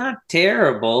that's not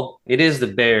terrible. It is the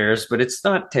Bears, but it's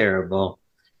not terrible.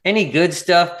 Any good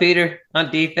stuff, Peter,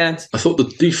 on defense? I thought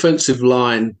the defensive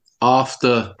line,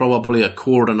 after probably a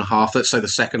quarter and a half, let's say the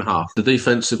second half, the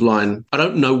defensive line, I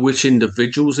don't know which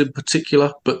individuals in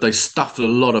particular, but they stuffed a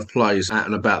lot of plays at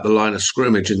and about the line of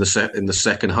scrimmage in the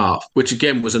second half, which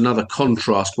again was another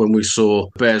contrast when we saw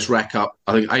Bears rack up,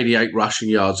 I think, 88 rushing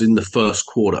yards in the first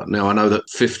quarter. Now, I know that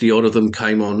 50 odd of them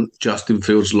came on Justin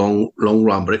Fields' long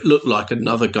run, but it looked like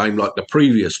another game like the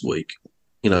previous week.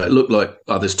 You know, it looked like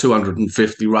there's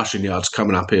 250 rushing yards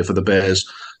coming up here for the Bears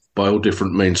by all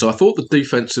different means. So I thought the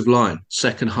defensive line,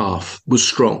 second half, was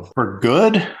strong. For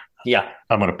good? Yeah.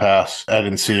 I'm going to pass. I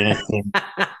didn't see anything.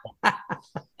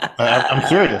 I'm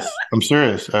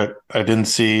serious. I didn't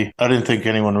think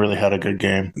anyone really had a good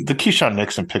game. The Keyshawn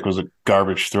Nixon pick was a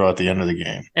garbage throw at the end of the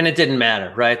game. And it didn't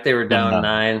matter, right? They were down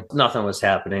 9. Nothing was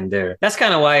happening there. That's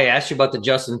kind of why I asked you about the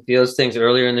Justin Fields things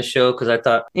earlier in the show, because I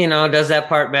thought, does that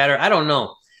part matter? I don't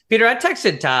know. Peter, I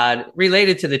texted Todd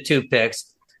related to the 2 picks.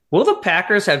 Will the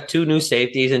Packers have 2 new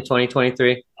safeties in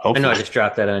 2023? Hopefully. I know I just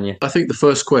dropped that on you. I think the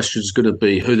first question is going to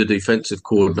be who the defensive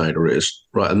coordinator is,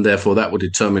 right? And therefore that will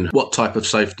determine what type of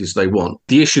safeties they want.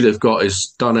 The issue they've got is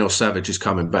Darnell Savage is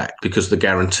coming back because the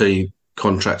guarantee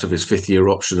contract of his 5th-year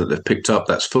option that they've picked up,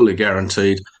 that's fully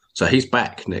guaranteed. So he's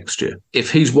back next year.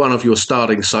 If he's one of your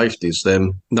starting safeties,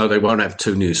 then no, they won't have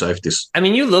 2 new safeties. I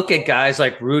mean, you look at guys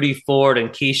like Rudy Ford and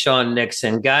Keyshawn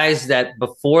Nixon, guys that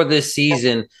before this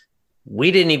season –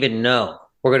 we didn't even know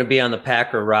we're going to be on the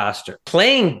Packer roster,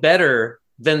 playing better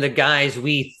than the guys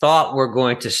we thought were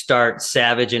going to start,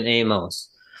 Savage and Amos.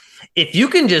 If you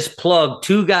can just plug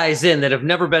 2 guys in that have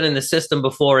never been in the system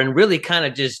before and really kind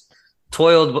of just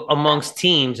toiled amongst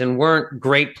teams and weren't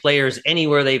great players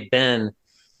anywhere they've been,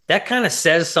 that kind of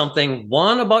says something,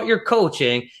 1, about your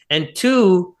coaching, and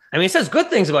 2, I mean, it says good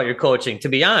things about your coaching, to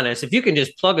be honest. If you can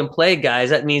just plug and play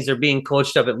guys, that means they're being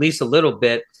coached up at least a little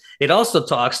bit. It also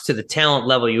talks to the talent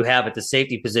level you have at the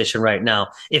safety position right now.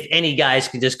 If any guys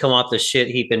can just come off the shit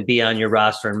heap and be on your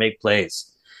roster and make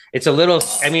plays, it's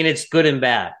it's good and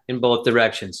bad in both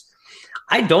directions.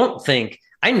 I know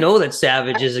that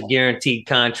Savage is a guaranteed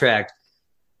contract,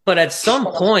 but at some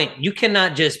point you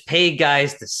cannot just pay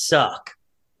guys to suck.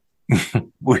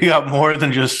 We got more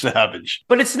than just Savage.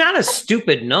 But it's not a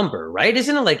stupid number, right?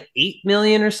 Isn't it like $8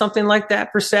 million or something like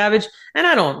that for Savage? And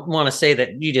I don't want to say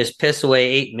that you just piss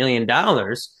away $8 million,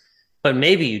 but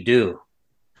maybe you do.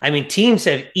 I mean, teams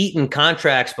have eaten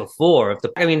contracts before.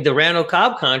 The Randall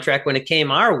Cobb contract, when it came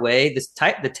our way,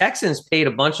 the Texans paid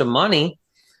a bunch of money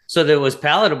so that it was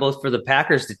palatable for the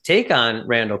Packers to take on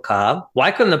Randall Cobb.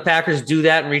 Why couldn't the Packers do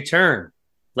that in return?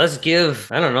 Let's give,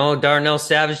 Darnell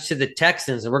Savage to the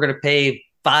Texans, and we're going to pay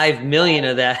 $5 million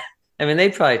of that. I mean,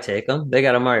 they'd probably take him. They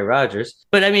got Amari Rodgers.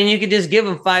 But, you could just give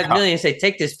him $5 million and say,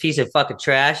 take this piece of fucking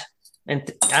trash, and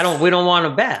we don't want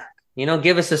him back.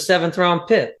 Give us a 7th-round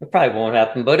pick. It probably won't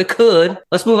happen, but it could.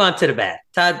 Let's move on to the bad.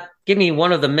 Todd, give me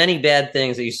one of the many bad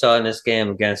things that you saw in this game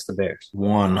against the Bears.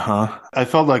 One, huh? I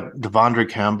felt like Devondre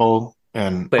Campbell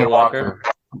and Quay Walker,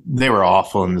 they were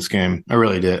awful in this game. I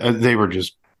really did. They were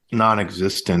just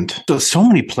non-existent. So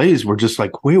many plays were just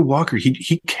like Quay Walker.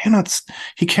 He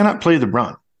cannot play the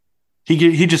run.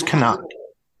 He just cannot.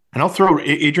 And I'll throw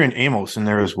Adrian Amos in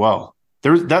there as well.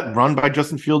 There's that run by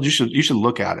Justin Fields. You should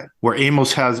look at it where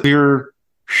Amos has a clear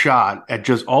shot at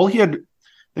just all he had.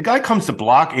 The guy comes to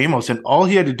block Amos, and all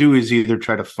he had to do is either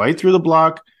try to fight through the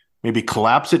block, maybe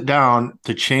collapse it down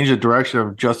to change the direction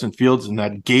of Justin Fields in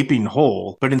that gaping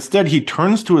hole. But instead, he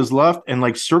turns to his left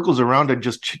and circles around and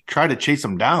just try to chase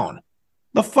him down.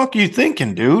 The fuck are you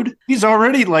thinking, dude? He's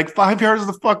already 5 yards of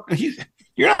the fuck.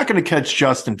 You're not going to catch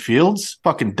Justin Fields,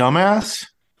 fucking dumbass.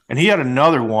 And he had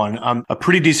another one, a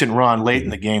pretty decent run late in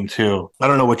the game, too. I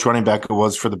don't know which running back it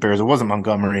was for the Bears. It wasn't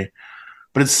Montgomery.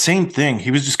 But it's the same thing.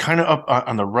 He was just kind of up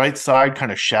on the right side,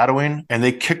 kind of shadowing, and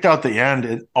they kicked out the end.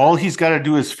 And all he's got to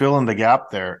do is fill in the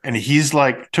gap there. And he's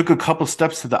took a couple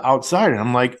steps to the outside. And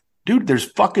I'm like, dude,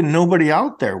 there's fucking nobody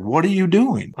out there. What are you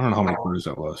doing? I don't know how many quarters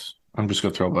that was. I'm just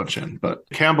going to throw a bunch in. But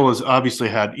Campbell has obviously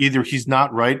had either he's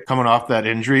not right coming off that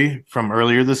injury from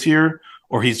earlier this year,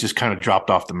 or he's just kind of dropped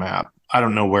off the map. I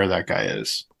don't know where that guy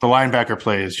is. The linebacker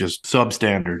play is just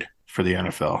substandard for the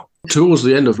NFL. Towards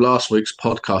the end of last week's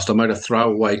podcast, I made a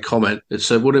throwaway comment. It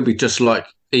said, wouldn't it be just like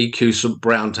EQ St.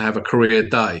 Brown to have a career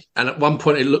day? And at one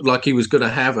point, it looked like he was going to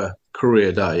have a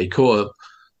career day. He caught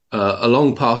a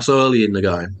long pass early in the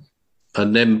game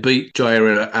and then beat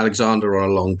Jair Alexander on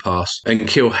a long pass. And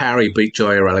Kill Harry beat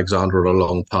Jair Alexander on a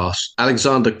long pass.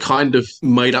 Alexander kind of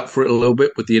made up for it a little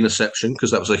bit with the interception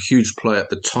because that was a huge play at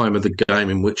the time of the game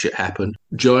in which it happened.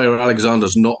 Jair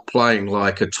Alexander's not playing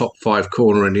like a top 5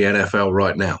 corner in the NFL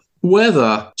right now.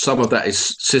 Whether some of that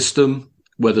is system,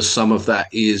 whether some of that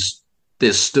is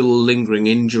there's still a lingering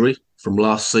injury from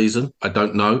last season, I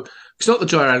don't know. It's not the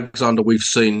Jair Alexander we've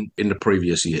seen in the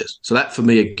previous years. So that, for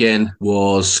me, again,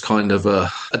 was kind of a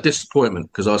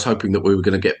disappointment because I was hoping that we were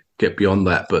going to get beyond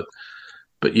that. But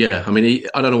yeah, I mean,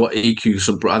 I don't know what EQ.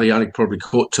 I think he only probably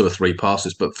caught 2 or 3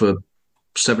 passes, but for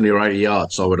 70 or 80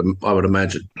 yards, I would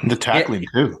imagine. The tackling,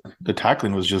 too. The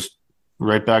tackling was just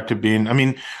right back to being – I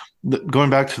mean, going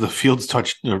back to the Fields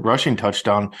rushing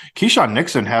touchdown, Keyshawn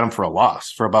Nixon had him for a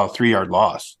loss, for about a 3-yard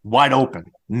loss. Wide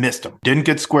open. Missed him. Didn't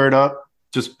get squared up.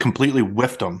 Just completely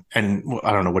whiffed him. And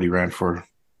I don't know what he ran for.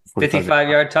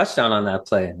 55-yard touchdown on that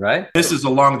play, right? This is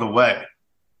along the way.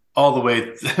 All the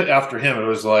way after him, it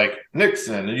was like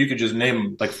Nixon. And you could just name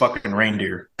him like fucking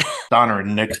reindeer. Donner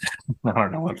and Nixon. I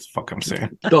don't know what the fuck I'm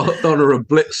saying. Donner and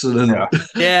Blitzen. And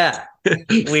yeah.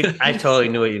 I totally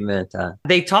knew what you meant.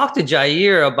 They talked to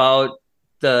Jair about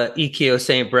the EQ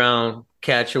St. Brown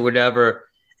catch or whatever.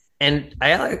 And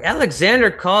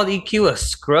Alexander called EQ a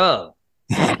scrub.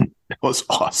 It was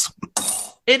awesome.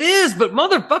 It is, but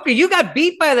motherfucker, you got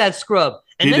beat by that scrub.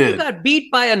 And you got beat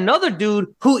by another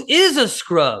dude who is a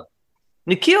scrub.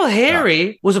 N'Keal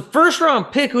Harry was a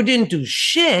first-round pick who didn't do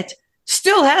shit,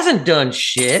 still hasn't done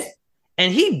shit,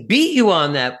 and he beat you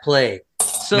on that play.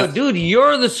 So, dude,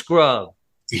 you're the scrub.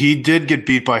 He did get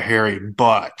beat by Harry,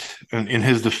 but in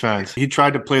his defense, he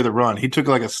tried to play the run. He took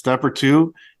like a step or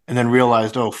two and then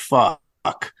realized, oh, fuck,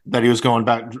 that he was going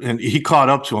back, and he caught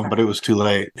up to him, but it was too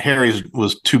late. Harry's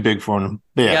was too big for him.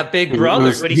 Yeah, he got big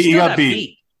brothers, but he still got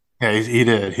beat. Yeah, he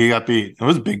did. He got beat. It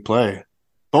was a big play.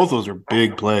 Both those are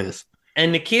big plays.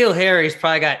 And N'Keal Harry's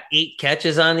probably got 8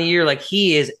 catches on the year. Like,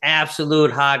 he is absolute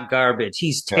hot garbage.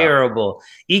 He's terrible.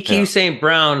 EQ St.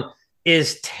 Brown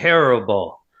is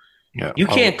terrible. Yeah, you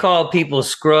can't call people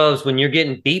scrubs when you're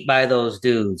getting beat by those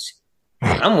dudes.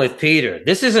 I'm with Peter.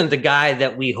 This isn't the guy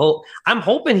that we hope. I'm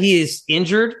hoping he is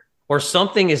injured or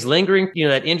something is lingering,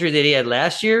 that injury that he had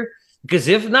last year. Because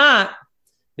if not,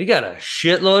 we got a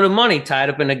shitload of money tied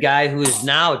up in a guy who is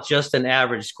now just an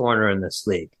average corner in this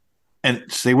league. And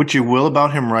say what you will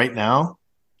about him right now,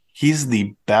 he's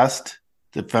the best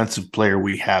defensive player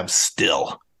we have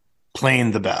still.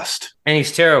 Playing the best. And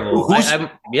he's terrible. Who's right.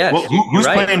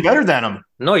 Playing better than him?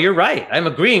 No, you're right. I'm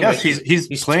agreeing. Yes, he's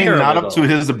playing terrible, not up to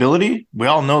his ability. We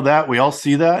all know that. We all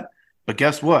see that. But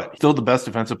guess what? Still the best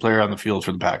defensive player on the field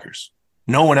for the Packers.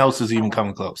 No one else is even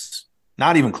coming close.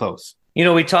 Not even close.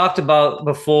 We talked about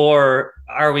before,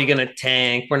 are we going to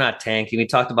tank? We're not tanking. We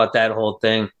talked about that whole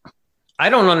thing. I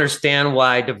don't understand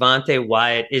why Devontae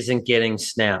Wyatt isn't getting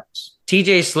snaps.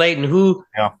 TJ Slayton,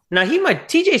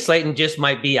 TJ Slayton just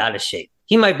might be out of shape.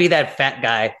 He might be that fat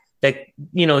guy that,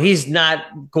 he's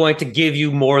not going to give you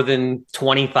more than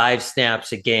 25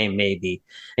 snaps a game, maybe.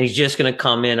 And he's just going to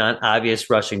come in on obvious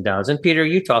rushing downs. And Peter,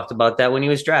 you talked about that when he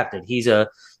was drafted. He's a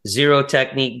zero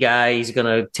technique guy. He's going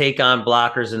to take on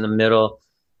blockers in the middle.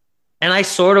 And I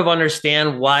sort of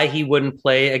understand why he wouldn't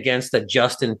play against a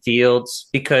Justin Fields,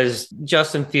 because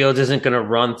Justin Fields isn't going to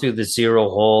run through the zero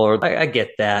hole. I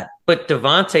get that. But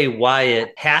Devontae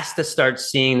Wyatt has to start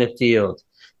seeing the field.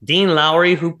 Dean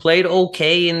Lowry, who played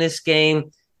okay in this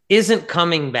game, isn't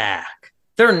coming back.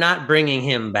 They're not bringing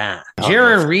him back.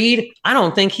 Jaron Reed, I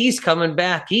don't think he's coming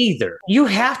back either. You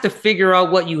have to figure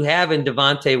out what you have in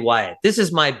Devontae Wyatt. This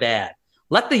is my bad.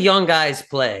 Let the young guys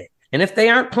play. And if they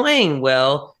aren't playing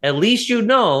well, at least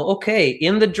okay,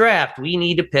 in the draft, we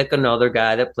need to pick another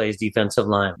guy that plays defensive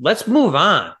line. Let's move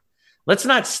on. Let's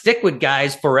not stick with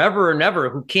guys forever and ever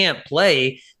who can't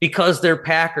play because they're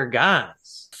Packer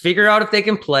guys. Figure out if they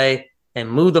can play and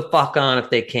move the fuck on if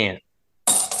they can't.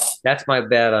 That's my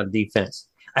bad on defense.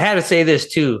 I had to say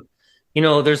this too.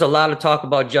 There's a lot of talk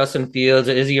about Justin Fields.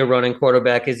 Is he a running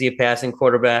quarterback? Is he a passing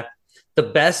quarterback? The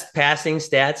best passing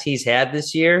stats he's had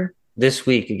this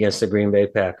week against the Green Bay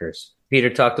Packers. Peter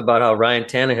talked about how Ryan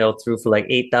Tannehill threw for like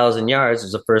 8,000 yards. It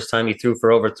was the first time he threw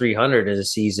for over 300 in a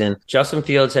season. Justin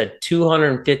Fields had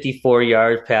 254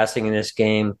 yards passing in this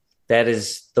game. That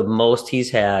is the most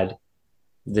he's had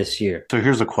this year. So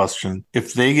here's a question.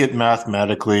 If they get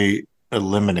mathematically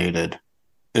eliminated,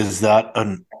 is that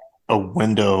a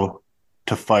window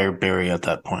to fire Barry at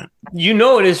that point?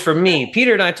 It is for me.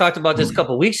 Peter and I talked about this a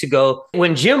couple of weeks ago.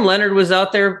 When Jim Leonard was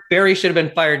out there, Barry should have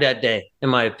been fired that day, in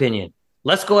my opinion.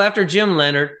 Let's go after Jim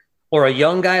Leonard or a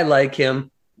young guy like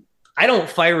him. I don't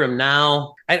fire him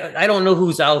now. I don't know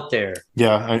who's out there.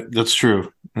 Yeah, that's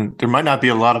true. There might not be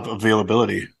a lot of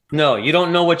availability. No, you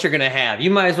don't know what you're going to have.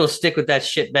 You might as well stick with that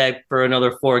shitbag for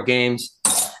another 4 games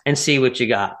and see what you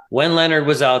got. When Leonard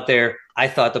was out there, I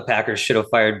thought the Packers should have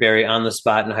fired Barry on the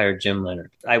spot and hired Jim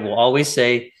Leonard. I will always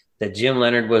say that Jim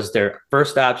Leonard was their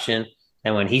first option,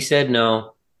 and when he said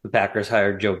no, the Packers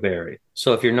hired Joe Barry.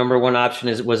 So if your number one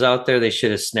option was out there, they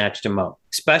should have snatched him up.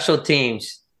 Special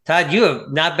teams. Todd, you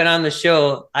have not been on the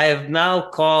show. I have now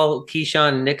called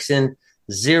Keyshawn Nixon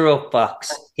 0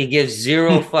 fucks. He gives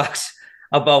 0 fucks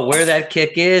about where that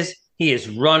kick is. He is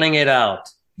running it out.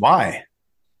 Why?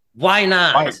 Why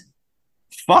not? Why?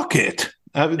 Fuck it.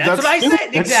 That's what I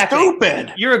said. Exactly. It's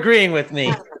stupid. You're agreeing with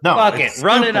me. No, fuck it. Stupid.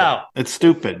 Run it out. It's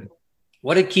stupid.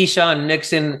 What did Keyshawn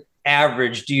Nixon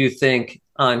average, do you think,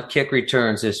 on kick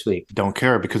returns this week? Don't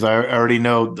care because I already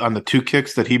know on the 2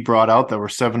 kicks that he brought out that were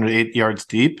 7 to 8 yards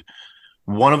deep,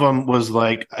 one of them was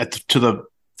like to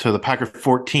the Packer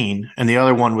 14, and the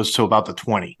other one was to about the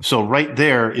 20. So right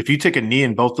there, if you take a knee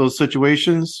in both those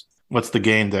situations, what's the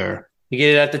gain there? You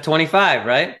get it at the 25,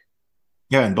 right?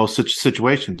 Yeah, in both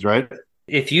situations, right?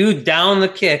 If you down the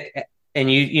kick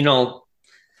and you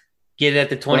get it at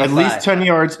the 25. Well,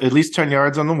 at least 10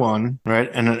 yards on the one, right?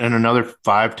 And another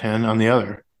 5-10 on the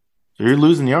other. So you're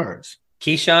losing yards.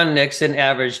 Keyshawn Nixon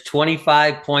averaged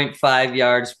 25.5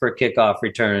 yards per kickoff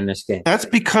return in this game. That's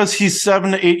because he's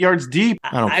 7 to 8 yards deep.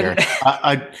 I don't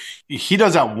care. He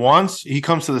does that once. He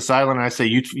comes to the sideline and I say,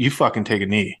 you fucking take a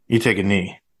knee. You take a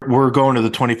knee. We're going to the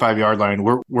 25-yard line.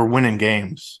 We're winning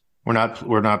games. We're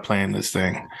not playing this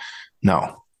thing.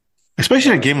 No.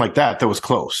 Especially in a game like that was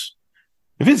close.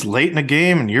 If it's late in a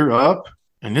game and you're up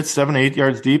and it's 7 to 8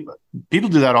 yards deep, people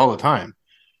do that all the time.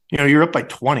 You're up by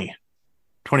 20,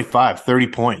 25, 30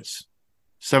 points,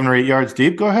 7 or 8 yards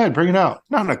deep. Go ahead, bring it out.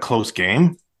 Not in a close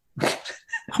game.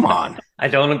 Come on. I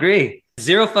don't agree.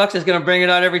 0 fucks is going to bring it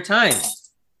out every time.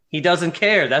 He doesn't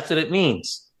care. That's what it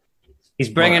means. He's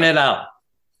bringing it out.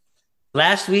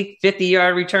 Last week,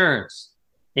 50-yard returns.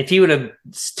 If he would have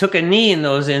took a knee in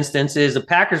those instances, the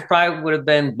Packers probably would have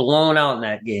been blown out in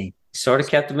that game. Sort of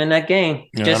kept him in that game.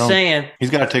 Yeah, just saying. He's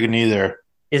got to take a knee there.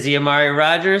 Is he Amari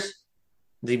Rodgers?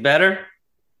 Is he better?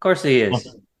 Of course he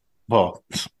is. Well,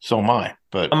 so am I.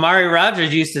 But Amari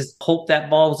Rodgers used to hope that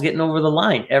ball was getting over the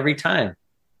line every time.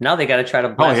 Now they got to try to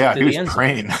blast it through the end zone.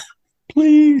 Praying.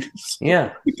 Please.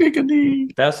 Yeah. Take a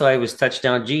knee. That's why he was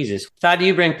touchdown Jesus. Todd, do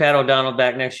you bring Pat O'Donnell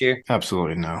back next year?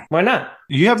 Absolutely no. Why not?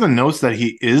 You have the notes that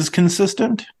he is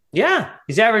consistent? Yeah.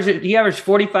 He averaged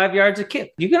 45 yards a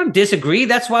kick. You're going to disagree?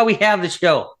 That's why we have the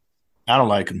show. I don't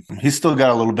like him. He's still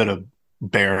got a little bit of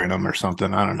bear in him or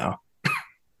something. I don't know.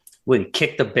 Would he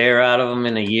kick the bear out of him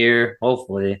in a year?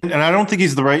 Hopefully. And I don't think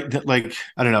he's the right,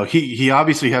 I don't know. He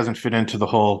obviously hasn't fit into the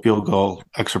whole field goal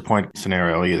extra point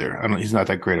scenario either. He's not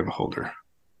that great of a holder.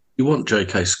 You want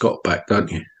J.K. Scott back,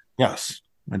 don't you? Yes,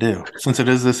 I do. Since it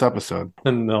is this episode.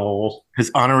 No.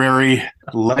 His honorary,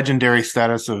 legendary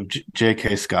status of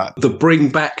J.K. Scott. The Bring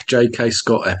Back J.K.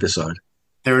 Scott episode.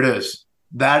 There it is.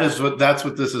 That's what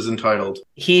this is entitled.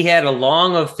 He had a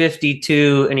long of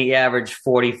 52 and he averaged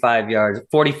 45 yards,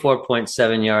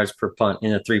 44.7 yards per punt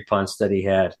in the 3 punts that he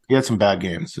had. He had some bad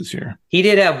games this year. He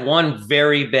did have one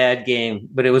very bad game,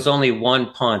 but it was only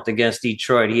 1 punt against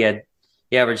Detroit. He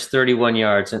averaged 31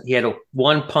 yards and he had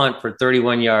one punt for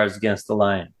 31 yards against the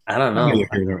Lions. I don't know.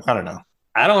 I don't know.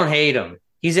 I don't hate him.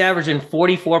 He's averaging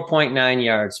 44.9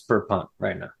 yards per punt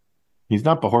right now. He's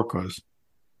not Bajorquez.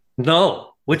 No.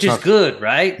 Which is good,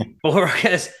 right?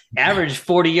 Bajorquez averaged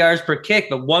 40 yards per kick,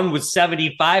 but one was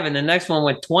 75 and the next one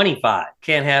went 25.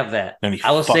 Can't have that.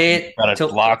 I will say it. Got it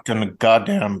blocked in the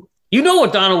goddamn. You know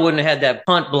O'Donnell wouldn't have had that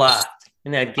punt blocked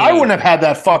in that game. I wouldn't have had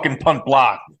that fucking punt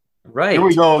blocked. Right. Here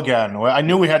we go again. I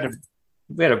knew we had to.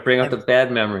 We had to bring up the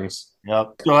bad memories.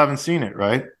 Yep. Still haven't seen it,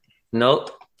 right?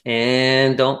 Nope.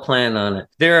 And don't plan on it.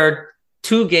 There are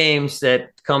 2 games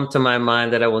that come to my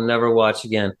mind that I will never watch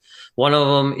again. One of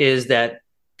them is that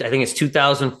I think it's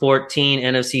 2014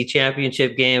 NFC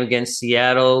Championship game against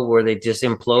Seattle where they just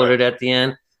imploded at the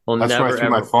end. That's where I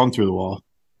threw my phone through the wall.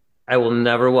 I will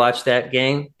never watch that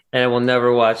game, and I will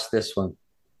never watch this one.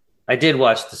 I did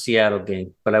watch the Seattle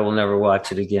game, but I will never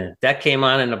watch it again. That came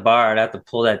on in the bar. I'd have to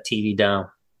pull that TV down.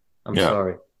 I'm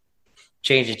sorry.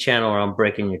 Change the channel or I'm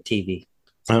breaking your TV.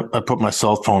 I put my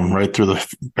cell phone right through the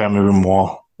family room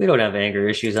wall. We don't have anger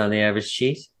issues on the Average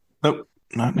Cheese. Nope,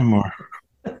 not anymore.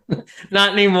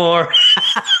 Not anymore.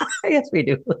 Yes, we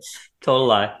do. Total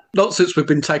lie. Not since we've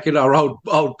been taking our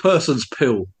old person's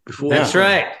pill before. That's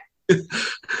right. If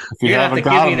You're going to have to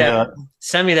give me that.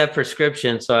 Send me that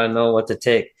prescription so I know what to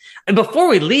take. And before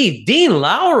we leave, Dean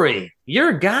Lowry,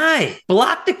 your guy,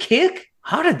 blocked the kick.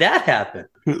 How did that happen?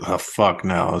 Who the fuck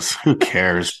knows? Who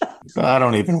cares? I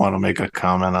don't even want to make a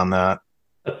comment on that.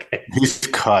 Okay. He's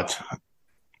cut.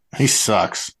 He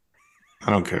sucks.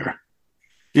 I don't care.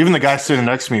 Even the guy sitting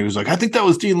next to me was like, I think that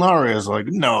was Dean Lowry. I was like,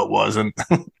 no, it wasn't.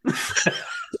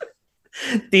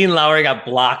 Dean Lowry got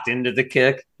blocked into the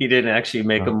kick. He didn't actually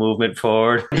make a movement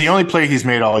forward. The only play he's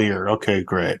made all year. Okay,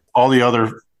 great. All the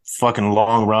other fucking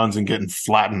long runs and getting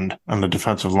flattened on the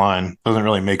defensive line doesn't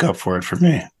really make up for it for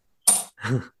me.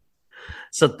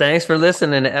 So thanks for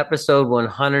listening to episode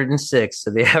 106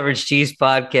 of the Average Cheese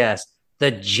Podcast,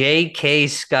 the J.K.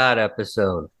 Scott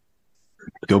episode.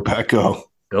 Go Pack Go.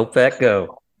 Go Pack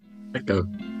Go. Let go.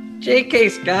 J.K.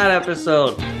 Scott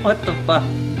episode. What the fuck?